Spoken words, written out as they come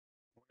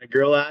A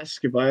girl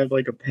asks if I have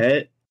like a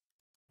pet,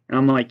 and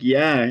I'm like,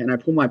 yeah, and I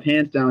pull my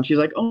pants down. She's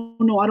like, oh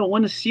no, I don't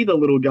want to see the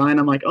little guy, and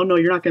I'm like, oh no,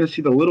 you're not gonna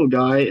see the little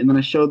guy, and then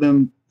I show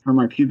them her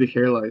my pubic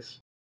hair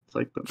lice. It's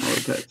like the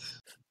other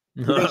pets.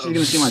 I think she's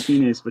gonna see my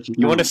penis, but she's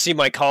You want to see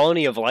my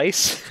colony of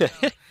lice?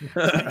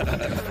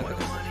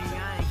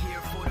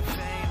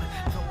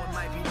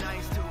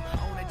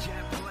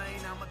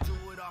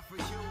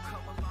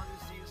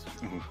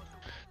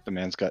 The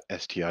man's got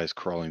STIs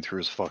crawling through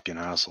his fucking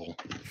asshole.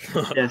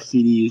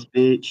 STDs,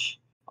 bitch,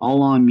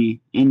 all on me,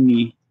 in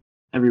me,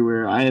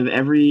 everywhere. I have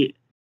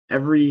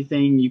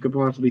everything you could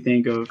possibly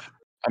think of.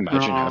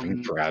 Imagine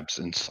having crabs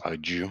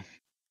inside you.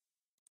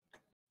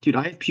 Dude,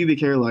 I have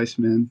pubic hair lice,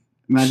 man.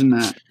 Imagine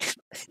that.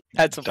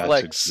 That's a flex.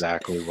 That's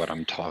exactly what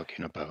I'm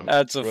talking about.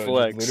 That's a Bro,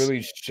 flex. just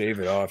literally shave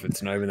it off.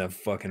 It's not even that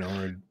fucking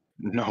hard.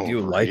 No, Do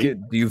you right? like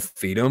it? Do you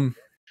feed them?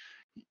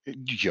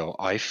 Yo,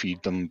 I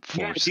feed them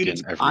foreskin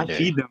dude, every I day.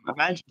 feed them.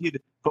 Imagine,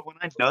 dude, but when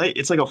I nut,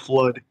 it's like a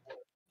flood.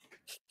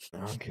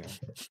 Okay.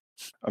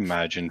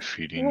 Imagine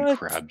feeding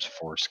crabs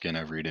foreskin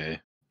every day.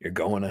 You're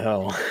going to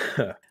hell.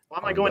 Why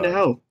am I going to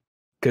hell?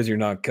 Because you're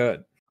not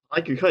cut. I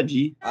like your cut,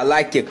 G. I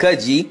like your cut,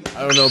 G.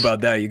 I don't know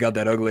about that. You got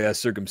that ugly ass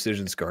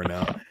circumcision scar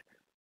now.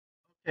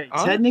 Okay,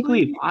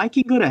 technically, I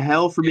can go to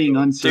hell for being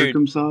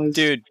uncircumcised.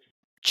 Dude,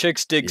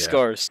 chicks dig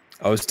scars.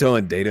 I was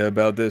telling Data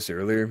about this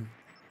earlier.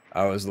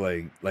 I was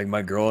like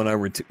my girl and I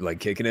were like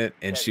kicking it,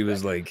 and she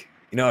was like,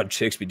 you know how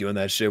chicks be doing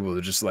that shit where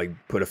they'll just like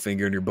put a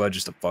finger in your butt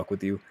just to fuck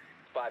with you,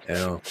 you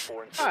know?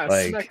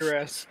 Like, smack her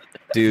ass.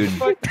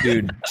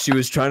 dude, she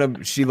was trying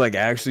to, she like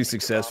actually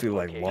successfully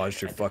like lodged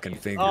her fucking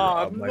finger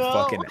up my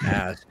fucking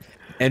ass,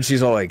 and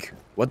she's all like,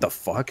 what the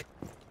fuck?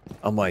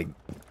 I'm like,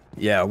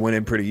 yeah, it went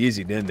in pretty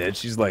easy, didn't it?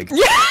 She's like,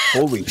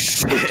 holy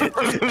shit.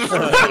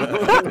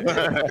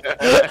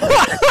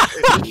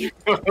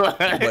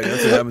 Like,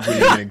 that's what happens when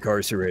you get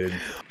incarcerated.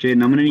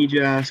 Jaden, I'm gonna need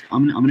you to ask.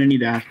 I'm gonna need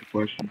to ask a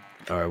question.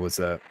 All right, what's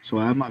that? So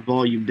I have my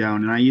volume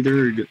down, and I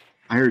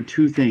heard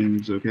two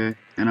things, okay?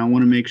 And I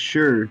want to make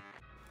sure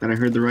that I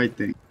heard the right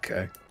thing.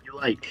 Okay. You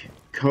like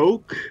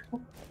coke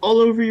all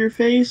over your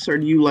face, or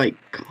do you like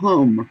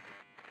cum?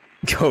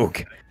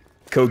 Coke.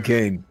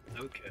 Cocaine.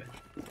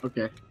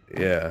 Okay.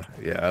 Yeah,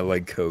 I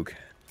like coke.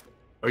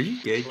 Are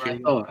you gay,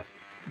 kid? Oh,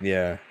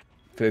 Yeah.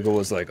 Pickle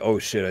was like, oh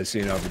shit, I see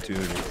an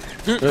opportunity.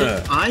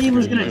 I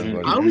was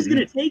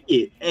gonna take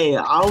it. Hey,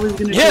 I was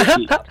gonna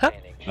take it.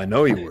 I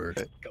know you were.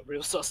 Got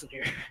real sus in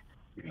here.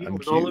 I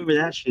was all over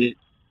that shit. I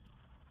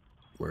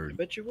Word.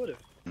 bet you would have.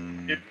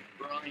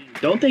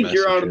 Don't think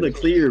you're out of the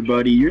clear,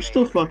 buddy. You're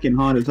still fucking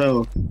hot as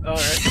hell.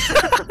 Alright.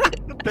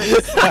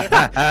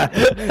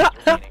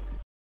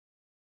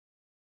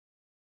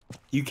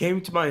 You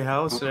came to my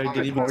house and I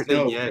didn't even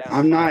say yes.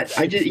 I'm not.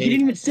 He didn't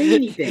even say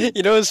anything.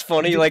 You know what's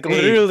funny? Like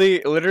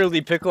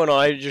literally, Pickle and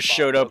I just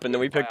showed up, and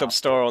then we picked up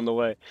Star on the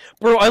way.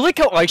 Bro, I like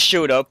how I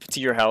showed up to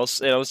your house,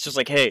 and I was just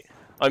like, "Hey,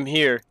 I'm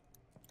here."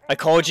 I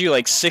called you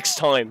like 6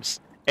 times,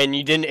 and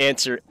you didn't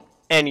answer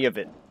any of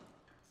it.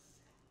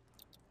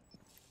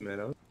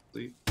 Man, I was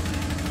asleep.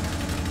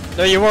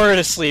 No, you weren't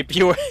asleep.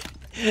 You were.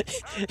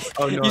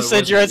 Oh, no, you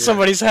said you're at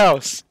somebody's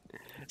house,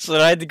 so then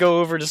I had to go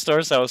over to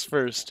Star's house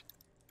first.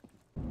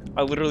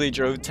 I literally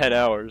drove 10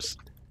 hours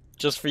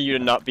just for you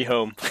to not be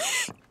home.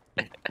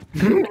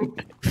 And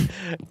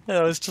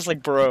I was just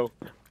like, bro,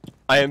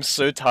 I am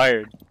so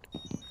tired.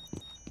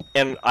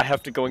 And I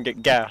have to go and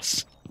get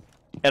gas.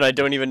 And I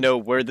don't even know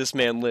where this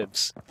man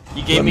lives.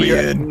 You gave me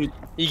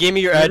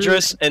your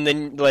address, and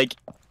then like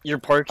your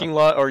parking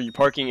lot or your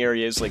parking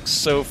area is like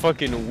so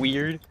fucking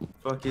weird.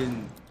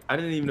 Fucking, I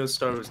didn't even know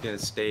Star was gonna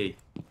stay.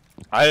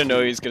 I didn't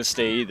know he was gonna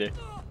stay either.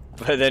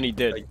 But then he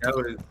did. Like, that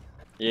was,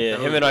 yeah,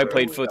 him and I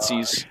played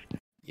footsies.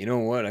 You know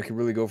what? I could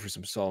really go for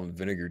some salt and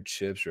vinegar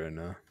chips right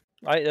now.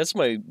 That's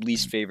my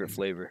least favorite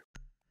flavor.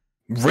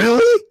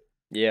 Really?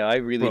 Yeah, I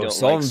really don't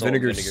salt like and salt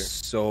and vinegar. vinegar.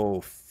 So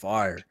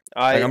fire.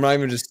 Like, I'm not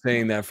even just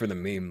saying that for the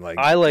meme. Like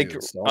I like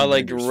dude, salt and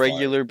vinegar's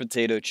regular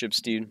potato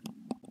chips, dude.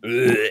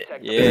 fire.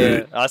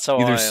 Yeah, that's how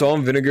Either I am. salt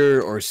and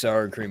vinegar or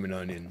sour cream and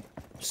onion.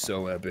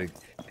 So epic.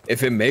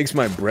 If it makes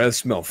my breath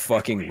smell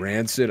fucking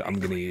rancid, I'm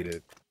gonna eat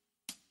it.